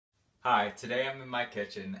Hi, today I'm in my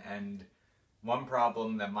kitchen, and one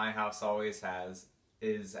problem that my house always has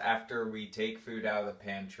is after we take food out of the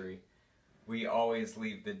pantry, we always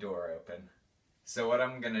leave the door open. So what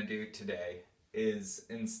I'm going to do today is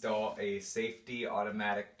install a safety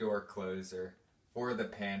automatic door closer for the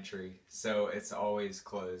pantry so it's always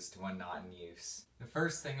closed when not in use. The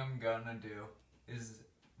first thing I'm going to do is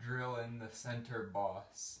drill in the center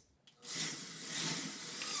boss.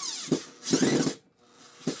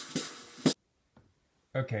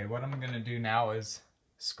 Okay, what I'm going to do now is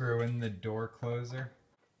screw in the door closer.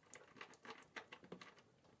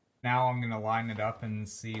 Now I'm going to line it up and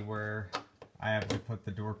see where I have to put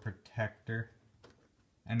the door protector,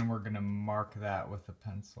 and we're going to mark that with a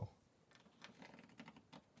pencil.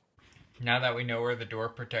 Now that we know where the door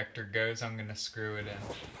protector goes, I'm going to screw it in.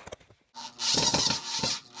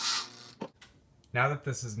 Now that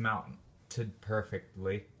this is mounted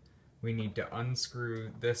perfectly, we need to unscrew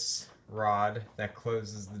this rod that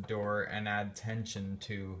closes the door and add tension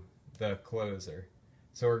to the closer.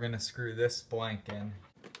 So we're going to screw this blank in,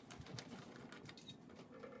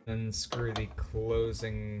 then screw the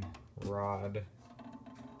closing rod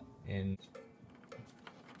in.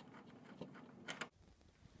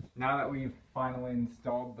 Now that we've finally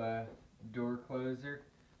installed the door closer,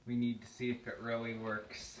 we need to see if it really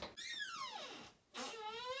works.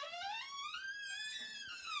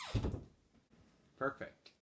 Perfect.